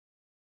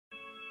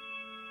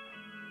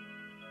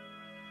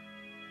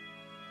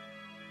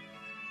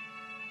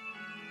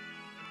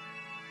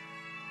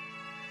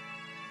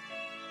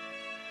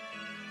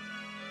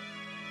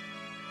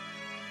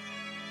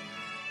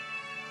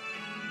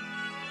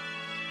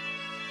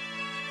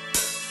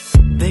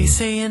They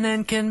say an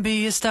end can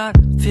be a start.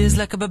 Feels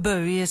like a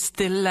barbarian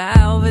still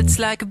alive. It's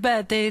like a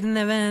bad day that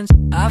never ends.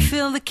 I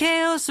feel the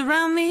chaos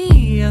around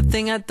me, a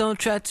thing I don't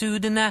try to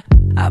deny.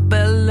 I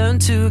better learn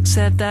to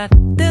accept that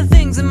there are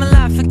things in my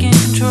life I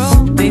can't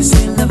control. They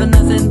say love is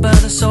nothing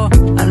but a sore.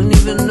 I don't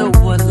even know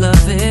what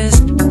love is.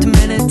 Too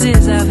many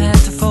tears I've had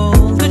to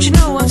fold. Don't you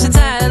know I'm so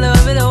tired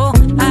of it all?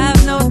 I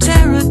have no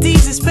terror,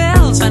 these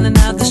spells. Finding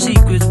out the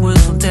secret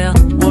words won't tell.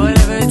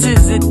 Whatever it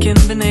is, it can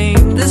be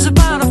named. There's a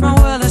part